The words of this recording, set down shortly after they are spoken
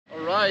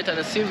right, and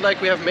it seems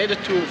like we have made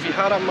it to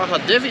Vihara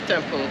Mahadevi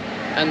temple.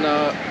 And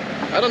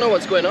I don't know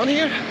what's going on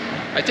here.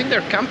 I think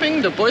they're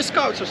camping, the Boy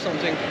Scouts or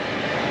something.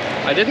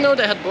 I didn't know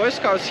they had Boy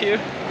Scouts here.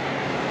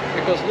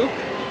 Because look,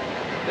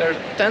 there are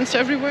tents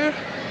everywhere.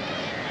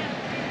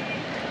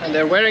 And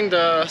they're wearing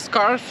the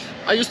scarf.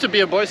 I used to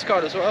be a Boy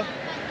Scout as well.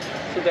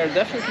 So they're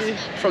definitely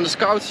from the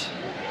Scouts.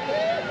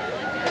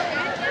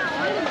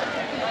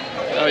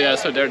 Oh yeah,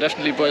 so they're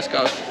definitely Boy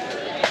Scouts.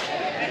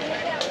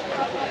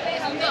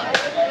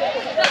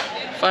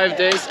 5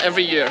 days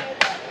every year.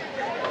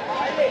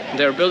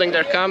 They're building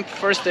their camp,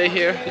 first day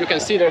here. You can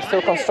see they're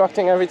still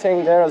constructing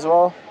everything there as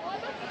well.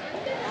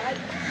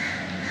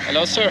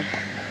 Hello sir,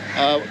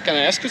 can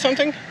I ask you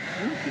something?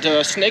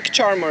 The snake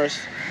charmers,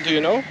 do you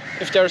know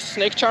if there's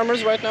snake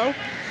charmers right now?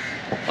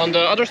 On the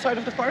other side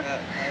of the park?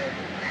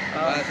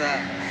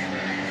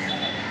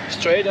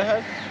 Straight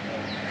ahead.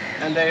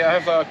 And they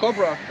have a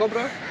cobra.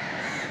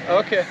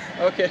 Okay,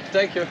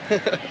 thank you.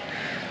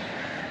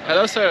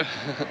 Hello sir.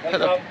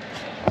 Hello.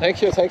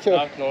 Thank you.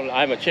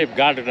 I'm a chief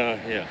gardener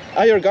here.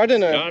 Ah, you're a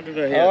gardener?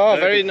 Gardener here. Oh,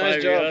 very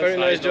nice job, years. very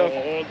nice job.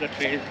 All the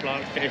trees,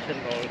 plantation,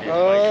 all these.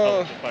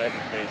 Oh. Like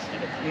trees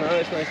here.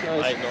 Nice. I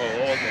know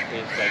all the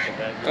trees like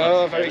that.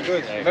 Oh, very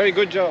good. Very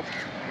good job.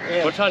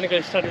 Yeah.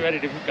 Botanical study very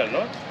difficult,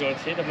 no? You want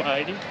to see my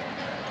ID?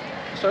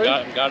 Sorry?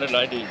 Garden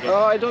ID.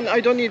 Oh, I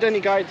don't need any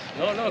guide.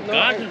 No, gardener,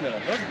 not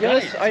guide.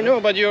 Yes, I know,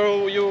 but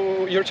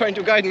you're trying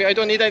to guide me. I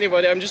don't need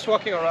anybody. I'm just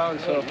walking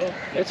around, so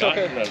it's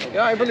okay.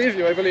 Yeah, I believe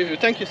you.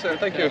 Thank you, sir.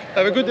 Thank you.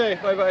 Have a good day.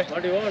 Bye bye.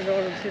 What do you want? You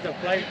want to see the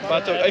flying?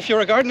 But if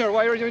you're a gardener,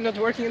 why are you not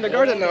working in the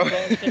garden now?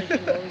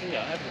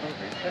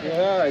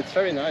 Yeah, it's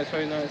very nice.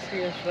 Very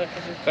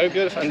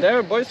beautiful. And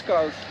they're Boy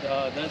Scouts.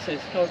 That's a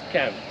scout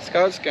camp.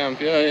 Scouts camp.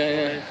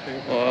 Yeah.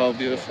 Wow,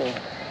 beautiful.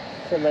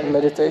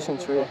 Meditation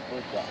tree.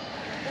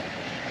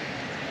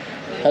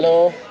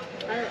 Hello.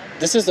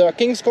 This is a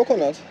king's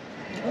coconut.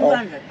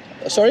 200.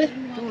 Sorry?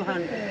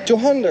 200.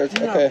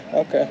 200.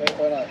 Okay.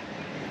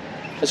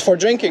 It's for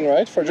drinking,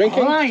 right? For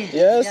drinking?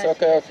 Yes.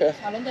 Okay.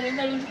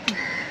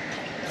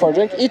 For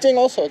eating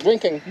also,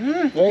 drinking.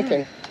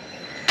 Drinking.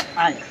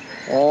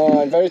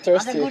 Oh, I'm very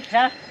thirsty. Oh,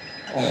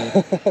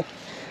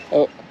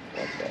 okay.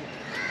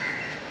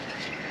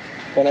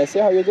 Can I see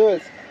how you do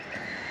it?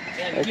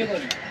 Okay.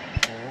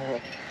 Oh.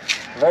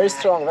 Very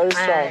strong. Are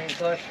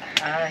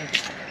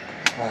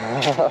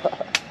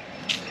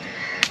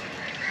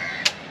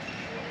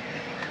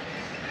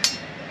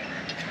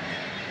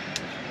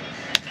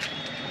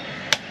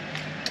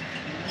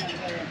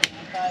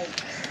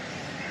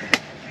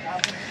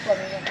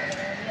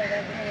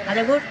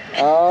they good?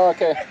 Oh,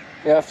 okay.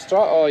 You have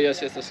straw? Oh, yes.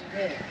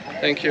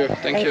 Thank you.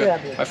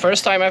 My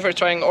first time ever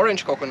trying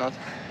orange coconut.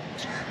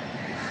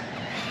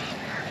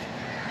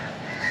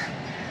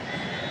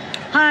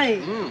 Hi.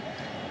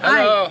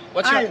 Hello.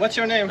 What's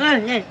your name?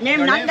 Name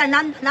Your Nanda.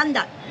 name?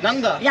 Nanda.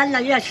 Nanda.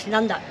 Yes,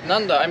 Nanda.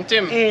 Nanda. I'm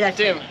Tim. Yes.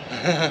 Tim.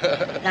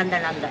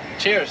 Nanda.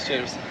 Cheers.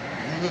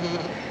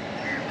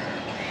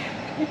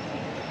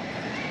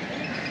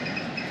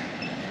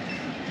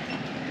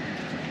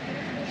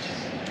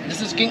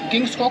 This is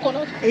King's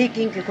coconut?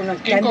 King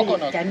coconut. King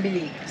coconut.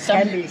 Cambili.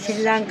 Sambili.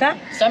 Sri Lanka.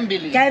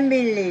 Sambili.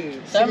 Cambili.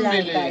 Sri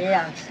Sambili.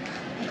 Lanka,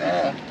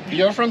 yeah.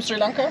 You're from Sri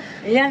Lanka?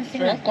 Yeah, Sri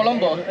Lanka?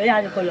 Colombo?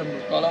 Yeah, Colombo.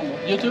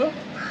 You too?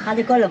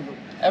 The Colombo.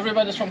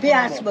 Everybody's from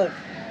Colombo? Husband.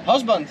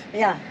 Husband?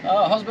 Yeah.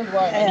 Oh, husband,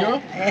 wife. And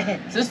you?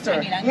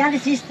 Sister? Yeah, the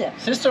sister.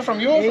 Sister from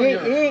you or from you?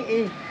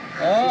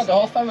 Ah, the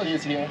whole family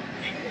is here.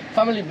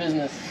 Family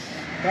business.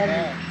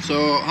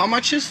 So, how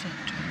much is?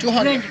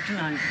 200?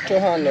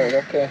 200,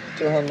 okay.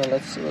 200,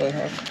 let's see what I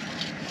have.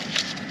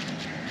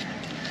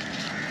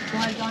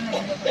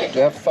 Do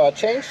you have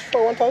change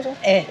for 1,000?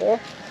 Yeah.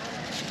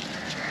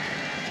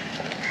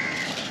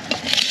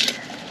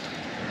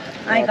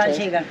 I can't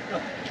see that.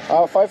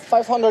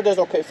 500 is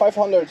okay.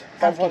 500.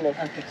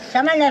 Okay.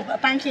 Someone left a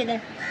fancy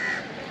then.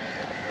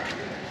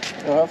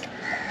 You have?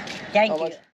 Thank How you. much?